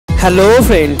Hello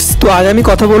friends, তো আজ আমি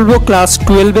কথা বলবো ক্লাস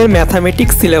 12 এর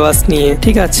ম্যাথামেটিক্স সিলেবাস নিয়ে।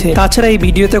 ঠিক আছে, তাছাড়া এই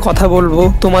ভিডিওতে কথা বলবো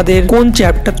তোমাদের কোন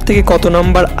চ্যাপ্টার থেকে কত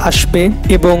নাম্বার আসবে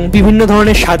এবং বিভিন্ন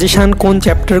ধরনের সাজেশন কোন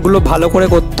চ্যাপ্টারগুলো ভালো করে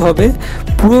করতে হবে।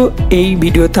 পুরো এই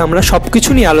ভিডিওতে আমরা সবকিছু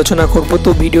নিয়ে আলোচনা করব, তো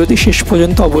ভিডিওটি শেষ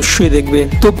পর্যন্ত অবশ্যই দেখবে।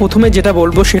 তো প্রথমে যেটা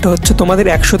বলবো সেটা হচ্ছে তোমাদের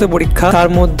 100তে পরীক্ষা, তার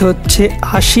মধ্যে হচ্ছে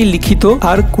 80 লিখিত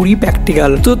আর 20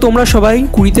 প্র্যাকটিক্যাল। তো তোমরা সবাই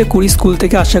 20তে 20 স্কুল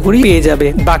থেকে আশা করি পেয়ে যাবে,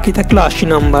 বাকি থাকলো 80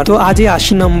 নাম্বার। তো আজ এই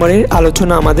 80 নম্বরের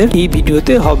আলোচনা আমাদের এই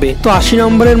ভিডিওতে হবে। তো 80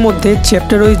 নম্বরের মধ্যে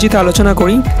চ্যাপ্টার ওয়াইজ যদি আলোচনা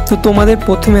করি, তো তোমাদের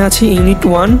প্রথমে আছে ইউনিট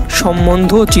 1 সম্বন্ধ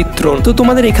ও চিত্রণ। তো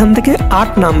তোমাদের এখান থেকে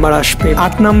 8 নাম্বার আসবে।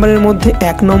 8 নাম্বারের মধ্যে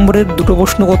 1 নম্বরের 2টো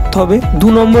প্রশ্ন করতে হবে, 2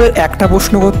 নম্বরের 1টা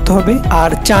প্রশ্ন করতে হবে,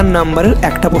 আর 4 নাম্বারের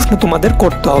 1টা প্রশ্ন তোমাদের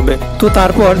করতে হবে। তো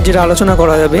তারপর যেটা আলোচনা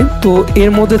করা যাবে, তো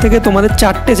এর মধ্যে থেকে তোমাদের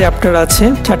 4টে চ্যাপ্টার আছে।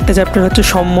 4টে চ্যাপ্টার হচ্ছে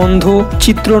সম্বন্ধ,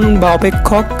 চিত্রণ বা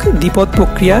অপেক্ষক, দ্বিপদ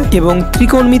প্রক্রিয়া এবং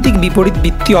ত্রিকোণমিতিক বিপরীত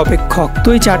বৃত্তীয় অপেক্ষক। তো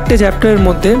এই 4টে চ্যাপ্টারের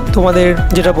মধ্যে তোমাদের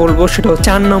যেটা বলবো সেটা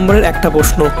 4 নম্বরের 1টা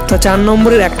প্রশ্ন। তো 4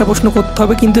 নম্বরের 1টা প্রশ্ন করতে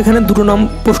হবে, কিন্তু এখানে 2টো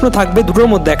প্রশ্ন থাকবে, 2টোর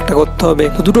মধ্যে 1টা করতে হবে।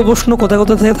 তো 2টো প্রশ্ন কোথায়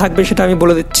কোথা থেকে থাকবে সেটা আমি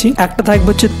বলে দিচ্ছি। একটা থাকবে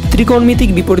হচ্ছে ত্রিকোণমিতিক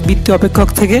বিপরীত বৃত্তীয় অপেক্ষক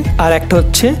থেকে, আর একটা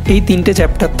হচ্ছে এই 3টে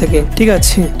চ্যাপ্টার থেকে। ঠিক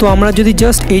আছে, তো আমরা যদি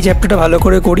জাস্ট এই চ্যাপ্টারটা ভালো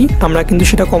করে করি আমরা কিন্তু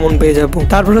সেটা কমন পেয়ে যাব।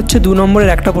 তারপর হচ্ছে 2 নম্বরের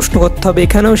 1টা প্রশ্ন করতে হবে,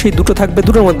 এখানেও সেই 2টো থাকবে,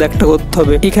 2টোর মধ্যে 1টা করতে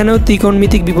হবে। এখানেও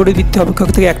ত্রিকোণমিতিক বিপরীত বৃত্তীয় অপেক্ষক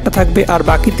থেকে 1টা থাকবে, আর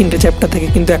বাকি 3টে চ্যাপ্টার থেকে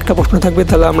কিন্তু 1টা প্রশ্ন থাকবে।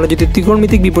 তাহলে আমরা যদি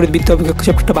ত্রিকোণমিতিক বিপরীত বৃত্তীয় অপেক্ষক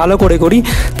চ্যাপ্টারটা ভালো করে করি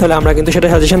তাহলে আমরা কিন্তু সেটা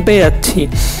সাজেশন পেয়ে যাচ্ছি।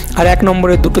 আর 1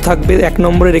 নম্বরের 2টো থাকবে, 1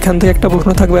 নম্বরের এখান থেকে 1টা প্রশ্ন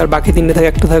থাকবে, আর বাকি 3টে থেকে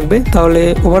 1টা থাকবে। তাহলে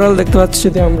ওভারঅল দেখতে পাচ্ছি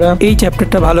যদি আমরা এই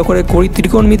চ্যাপ্টারটা ভালো করে করি,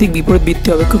 ত্রিকোণমিতিক বিপরীত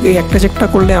বৃত্তীয় অপেক্ষক এই একটা চ্যাপ্টার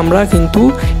করলে আমরা কিন্তু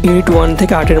ইউনিট 1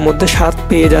 থেকে 8 এর মধ্যে 7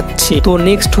 পেয়ে যাচ্ছি। তো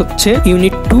নেক্সট হচ্ছে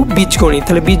ইউনিট 2 বীজগণিত।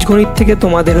 তাহলে বীজগণিত থেকে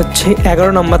তোমাদের হচ্ছে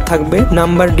 11 নাম্বার থাকবে।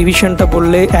 নাম্বার ডিভিশনটা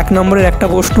বললে 1 নম্বরের 1টা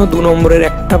প্রশ্ন, 2 নম্বরের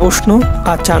 1টা প্রশ্ন,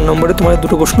 আর 4 নম্বরে তোমাদের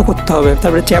 2টো প্রশ্ন করতে হবে।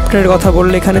 তারপরে চ্যাপ্টারের কথা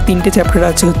বললে এখানে 3টে চ্যাপ্টার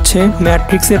আছে, হচ্ছে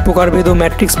ম্যাট্রিক্সের প্রকারভেদ ও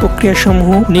ম্যাট্রিক্স প্রক্রিয়া সমূহ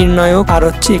নির্ণায়ক, আর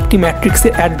হচ্ছে একটি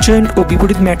ম্যাট্রিক্সের অ্যাডজয়েন্ট ও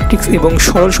বিপরীত ম্যাট্রিক্স এবং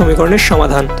সরল সমীকরণের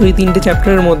সমাধান। তো এই 3টে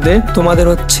চ্যাপ্টারের মধ্যে তোমাদের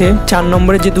হচ্ছে 4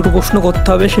 নম্বরে যে 2টো প্রশ্ন করতে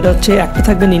হবে সেটা হচ্ছে একটা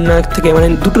থাকবে নির্ণায়ক থেকে, মানে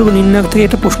 2টো নির্ণায়ক থেকে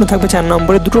একটা প্রশ্ন থাকবে 4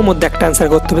 নম্বরে, 2টোর মধ্যে একটা অ্যান্সার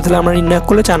করতে হবে। তাহলে আমরা নির্ণায়ক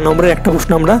করলে 4 নম্বরের 1টা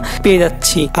প্রশ্ন আমরা পেয়ে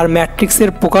যাচ্ছি। আর ম্যাট্রিক্সের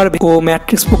প্রকারভেদ ও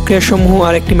ম্যাট্রিক্স প্রক্রিয়া সমূহ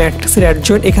আর একটি ম্যাট্রিক্সের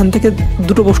অ্যাডজয়েন্ট, এখান থেকে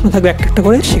 2টো প্রশ্ন থাকবে একটা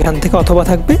করে, সেখান থেকে অথবা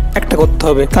থাকবে একটা করতে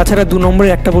হবে। তাছাড়া 2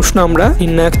 নম্বরের 1টা প্রশ্ন আমরা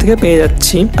নির্ণায়ক থেকে পেয়ে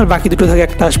যাচ্ছি, আর বাকি 2টো থেকে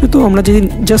একটা আসবে। তো আমরা যদি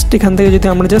জাস্ট এখান থেকে যদি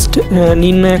আমরা জাস্ট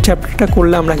নির্ণায়ক চ্যাপ্টারটা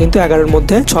করলে আমরা কিন্তু 11-এর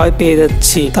মধ্যে 6 পেয়ে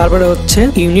যাচ্ছি। তারপরে হচ্ছে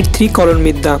ইউনিট 3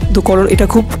 কলনবিদ্যা। তো এটা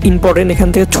খুব ইম্পর্টেন্ট, এখান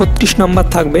থেকে 36 নাম্বার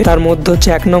থাকবে। তার মধ্যে হচ্ছে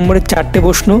 1 নম্বরের 4টে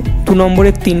প্রশ্ন, 2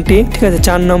 নম্বরের 3টে, ঠিক আছে,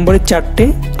 4 নম্বরের 4টে,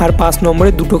 আর 5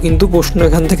 নম্বরের 2টো কিন্তু প্রশ্ন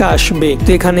এখান থেকে আসবে। তো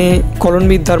এখানে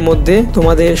কলনবিদ্যার মধ্যে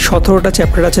তোমাদের 17টা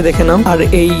চ্যাপ্টার আছে, দেখে নাও। আর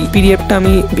এই পিডিএফটা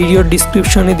আমি ভিডিওর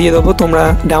ডিসক্রিপশনে দিয়ে দেবো, তোমরা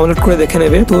ডাউনলোড করে দেখে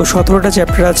নেবে। তো 17টা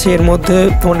চ্যাপ্টার আছে, এর মধ্যে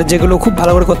তোমাদের যেগুলো খুব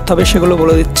ভালো করে করতে হবে সেগুলো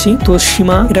বলে দিচ্ছি। তো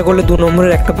সীমা, এটা করলে 2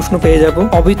 নম্বরের 1টা প্রশ্ন পেয়ে যাবো।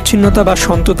 অবিচ্ছিন্নতা বা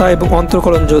সন্ততা এবং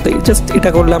অন্তর্কলন জোট, জাস্ট এটা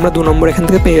করলে আমরা 2 নম্বর এখান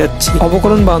থেকে পেয়ে যাচ্ছি।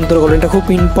 অবকলন বা অন্তর্কলন, এটা খুব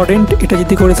ইম্পর্টেন্ট, এটা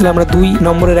যদি করেছিলাম আমরা 2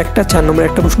 নম্বরের 1টা, 4 নম্বরের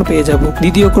 1টা প্রশ্ন পেয়ে যাবো।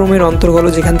 দ্বিতীয় ক্রমের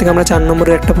অন্তর্কলন, যেখান থেকে আমরা 4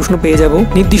 নম্বরের 1টা প্রশ্ন পেয়ে যাবো।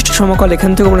 নির্দিষ্ট সমকাল,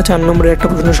 এখান থেকে আমরা 4 নম্বরের 1টা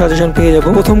প্রশ্ন সাজেশন পেয়ে যাবো।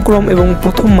 প্রথম ক্রম এবং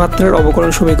প্রথম মাত্রার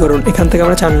অবকলন সমীকরণ, এখান থেকে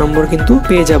আমরা 4 নম্বর কিন্তু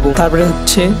পেয়ে যাবো। তারপরে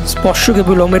হচ্ছে স্পর্শকে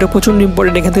বিলম্ব, এটা প্রচন্ড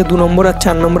ইম্পর্টেন্ট, এখান থেকে 2 নম্বর আর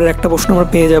 4 নম্বরের 1টা প্রশ্ন আমরা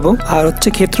পেয়ে যাবো। আর হচ্ছে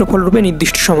ক্ষেত্রফল রূপে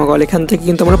নির্দিষ্ট সমকাল, এখান থেকে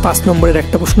কিন্তু আমরা 5 নম্বরের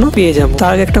 1টা প্রশ্ন পেয়ে যাবো।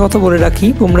 তার আগে একটা কথা বলে রাখি,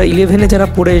 তোমরা 11-এ যারা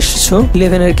পড়ে এসেছো,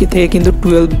 11-এর থেকে কিন্তু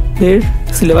 12-এর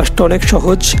সিলেবাসটা অনেক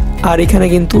সহজ, আর এখানে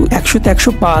কিন্তু 100তে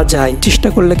 100 পাওয়া যায়, চেষ্টা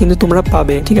করলে কিন্তু তোমরা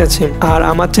পাবে। ঠিক আছে, আর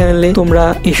আমার চ্যানেলে তোমরা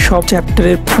এই সব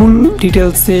চ্যাপ্টারের ফুল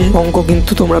ডিটেলসে অঙ্ক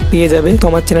কিন্তু তোমরা পেয়ে যাবে। তো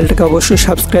আমার চ্যানেলটাকে অবশ্যই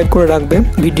সাবস্ক্রাইব করে রাখবে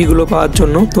ভিডিওগুলো পাওয়ার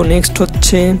জন্য। তো নেক্সট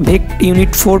হচ্ছে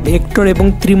ইউনিট 4 ভেক্টর এবং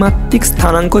ত্রিমাত্রিক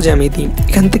স্থানাঙ্ক জ্যামিতি।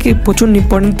 এখান থেকে প্রচন্ড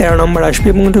ইম্পর্টেন্ট 13 নম্বর আসবে,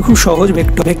 এবং এটা খুব সহজ।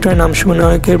 ভেক্টরের নাম শুনে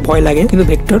অনেকের ভয় লাগে, কিন্তু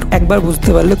ভেক্টর একবার বুঝতে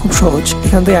পারলে খুব সহজ।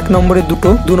 এখান থেকে 1 নম্বরের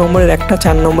 2টো, 2 নম্বরের 1টা,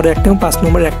 4 নম্বরের 1টা এবং 5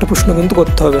 নম্বরের 1টা প্রশ্ন কিন্তু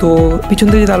করতে হবে। তো পিছন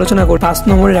থেকে যদি আলোচনা করি, 5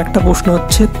 নম্বরের 1টা প্রশ্ন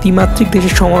হচ্ছে ত্রিমাত্রিক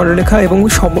দেশের সরলরেখা এবং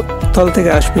সমতল থেকে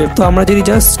আসবে। তো আমরা যদি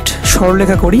জাস্ট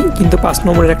সরলরেখা করি কিন্তু 5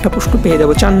 নম্বরের 1টা প্রশ্ন পেয়ে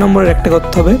যাবো। 4 নম্বরের 1টা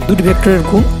করতে হবে, 2টি ভেক্টরের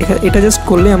গুণ, এটা জাস্ট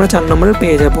করলে আমরা 4 নম্বরে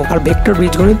পেয়ে যাবো। আর ভেক্টর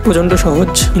বীজগণিত প্রচন্ড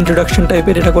সহজ, ইন্ট্রোডাকশন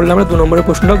টাইপের, এটা করলে আমরা 2 নম্বরের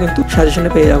প্রশ্নটাও কিন্তু সাজেশনে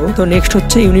পেয়ে যাবো। তো নেক্সট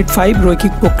হচ্ছে ইউনিট 5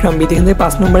 রৈখিক প্রোগ্রামবিদ। এখান থেকে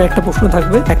 5 নম্বরের 1টা প্রশ্ন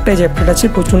থাকবে, একটাই চ্যাপ্টার আছে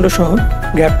প্রচন্ড সহজ,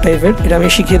 গ্যাপ টাইপের, এটা আমি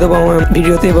শিখিয়ে দেবো আমার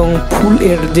ভিডিওতে, এবং ফুল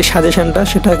এর যে সাজেশনটা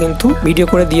সেটা কিন্তু ভিডিও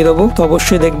করে দিয়ে দেবো। তো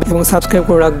অবশ্যই দেখবে এবং সাবস্ক্রাইব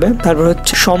করে রাখবে। তারপর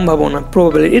হচ্ছে সম্ভাবনা,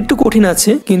 প্রবাবিলিটি, একটু কঠিন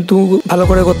আছে কিন্তু ভালো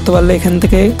করে করতে পারলে এখান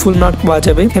থেকে ফুল মার্ক পাওয়া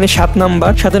যাবে। এখানে 7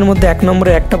 নাম্বার, 7-এর মধ্যে 1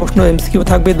 নম্বরের 1টা প্রশ্ন এমসিকিউ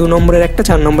থাকবে, 2 নম্বরের 1টা,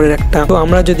 4 নম্বরের 1টা। তো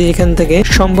আমরা যদি এখান থেকে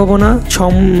সম্ভাবনা,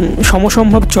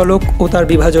 সমসম্ভব চলক আলোক ও তার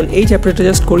বিভাজন, এই চ্যাপ্টারটা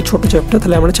জাস্ট করি, ছোট চ্যাপ্টার,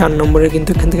 তাহলে আমরা 4 নম্বরের কিন্তু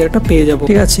এখান থেকে একটা পেয়ে যাব,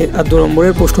 ঠিক আছে। আর 2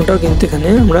 নম্বরের প্রশ্নটাও কিন্তু এখানে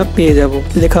আমরা পেয়ে যাব,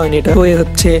 লেখা হয়নি এটা। তো এ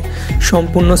হচ্ছে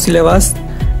সম্পূর্ণ সিলেবাস,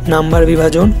 নাম্বার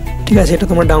বিভাজন, ঠিক আছে। এটা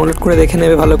তোমরা ডাউনলোড করে দেখে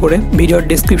নেবে ভালো করে, ভিডিওর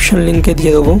ডিসক্রিপশন লিঙ্কে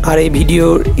দিয়ে দেবো। আর এই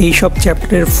ভিডিওর এই সব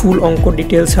চ্যাপ্টারের ফুল অঙ্ক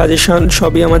ডিটেলস সাজেশন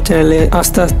সবই আমার চ্যানেলে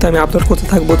আস্তে আস্তে আমি আপলোড করতে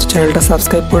থাকবো, চ্যানেলটা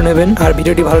সাবস্ক্রাইব করে নেবেন। আর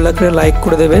ভিডিওটি ভালো লাগলে লাইক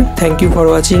করে দেবেন। থ্যাংক ইউ ফর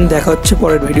ওয়াচিং, দেখা হচ্ছে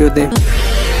পরের ভিডিওতে।